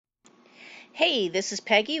Hey, this is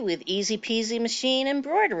Peggy with Easy Peasy Machine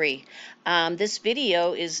Embroidery. This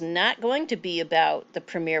video is not going to be about the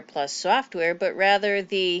Premiere Plus software, but rather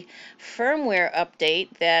the firmware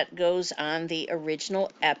update that goes on the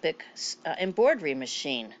original Epic embroidery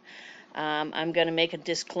machine. I'm going to make a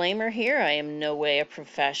disclaimer here. I am no way a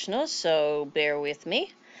professional, so bear with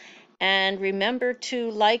me. And remember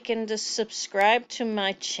to like and to subscribe to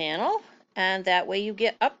my channel, and that way you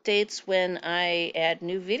get updates when I add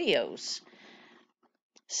new videos.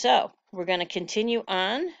 So we're going to continue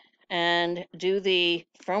on and do the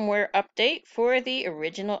firmware update for the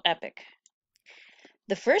original Epic.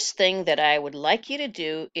 The first thing that I would like you to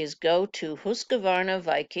do is go to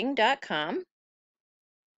husqvarnaviking.com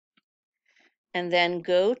and then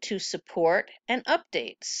go to Support and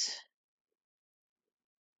Updates.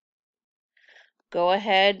 Go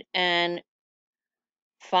ahead and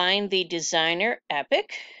find the designer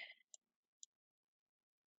Epic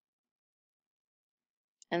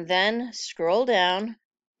and then scroll down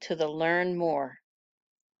to the Learn More.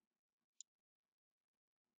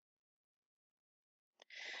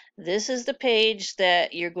 This is the page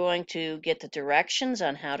that you're going to get the directions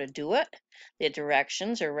on how to do it. The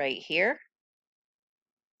directions are right here.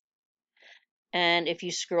 And if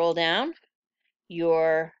you scroll down,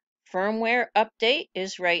 your firmware update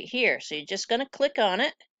is right here. So you're just going to click on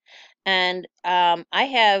it. And I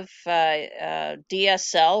have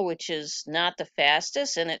DSL, which is not the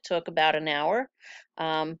fastest, and it took about an hour.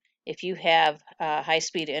 If you have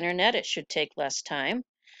high-speed internet, it should take less time.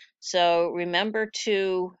 So remember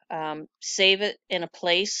to save it in a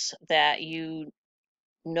place that you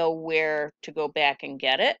know where to go back and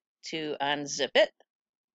get it, to unzip it.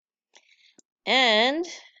 And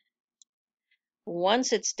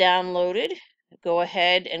once it's downloaded, go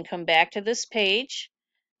ahead and come back to this page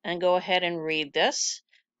and go ahead and read this.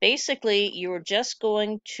 Basically, you're just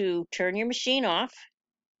going to turn your machine off.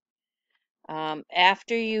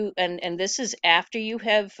 After you, and this is after you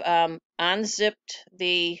have unzipped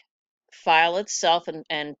the file itself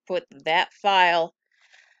and put that file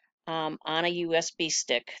on a USB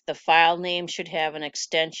stick. The file name should have an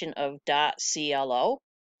extension of .clo.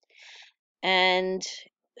 And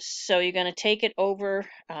so you're going to take it over,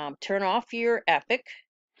 turn off your Epic,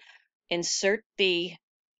 insert the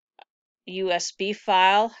USB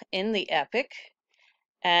file in the Epic,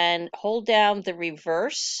 and hold down the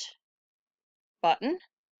reverse button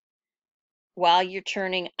while you're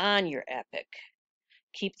turning on your Epic.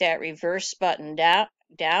 Keep that reverse button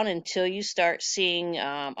down until you start seeing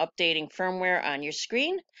updating firmware on your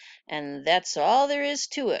screen, and that's all there is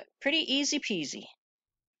to it. Pretty easy peasy.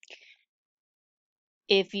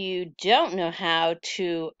 If you don't know how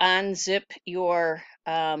to unzip your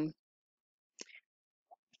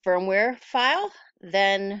firmware file,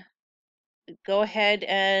 then go ahead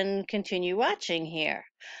and continue watching here.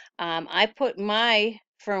 I put my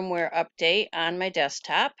firmware update on my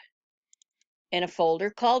desktop in a folder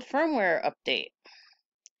called Firmware Update.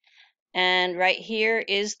 And right here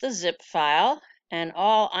is the zip file. And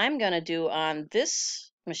all I'm going to do on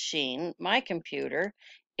this machine, my computer,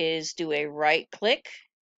 is do a right click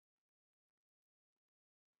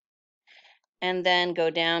and then go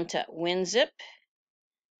down to WinZip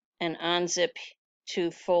and unzip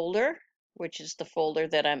to folder, which is the folder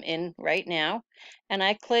that I'm in right now. And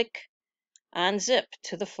I click unzip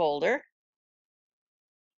to the folder.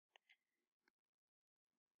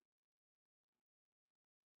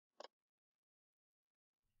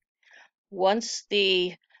 Once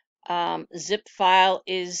the zip file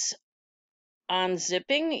is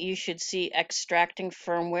unzipping, you should see extracting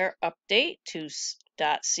firmware update to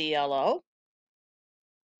 .clo.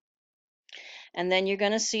 And then you're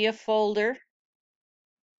going to see a folder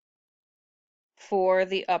for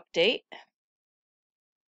the update.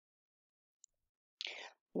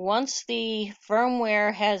 Once the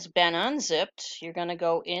firmware has been unzipped, you're going to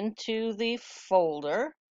go into the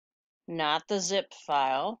folder, not the zip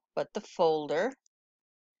file, but the folder.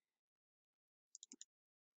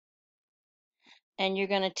 And you're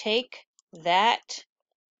going to take that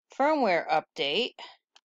firmware update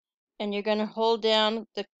and you're going to hold down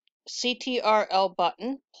the CTRL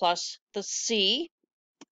button plus the C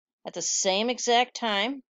at the same exact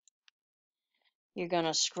time. You're going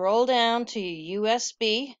to scroll down to your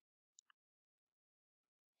USB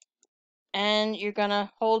and you're going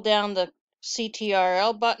to hold down the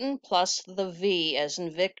CTRL button plus the V as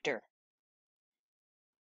in Victor.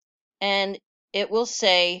 And it will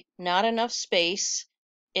say not enough space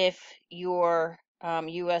if your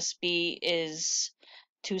USB is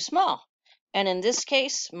too small. And in this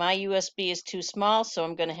case, my USB is too small, so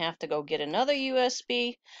I'm going to have to go get another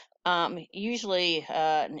USB. Usually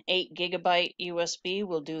an 8 gigabyte USB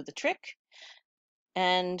will do the trick.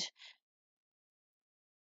 And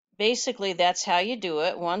basically, that's how you do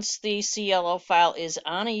it. Once the CLO file is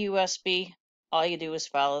on a USB, all you do is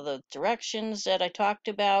follow the directions that I talked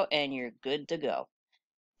about, and you're good to go.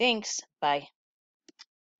 Thanks. Bye.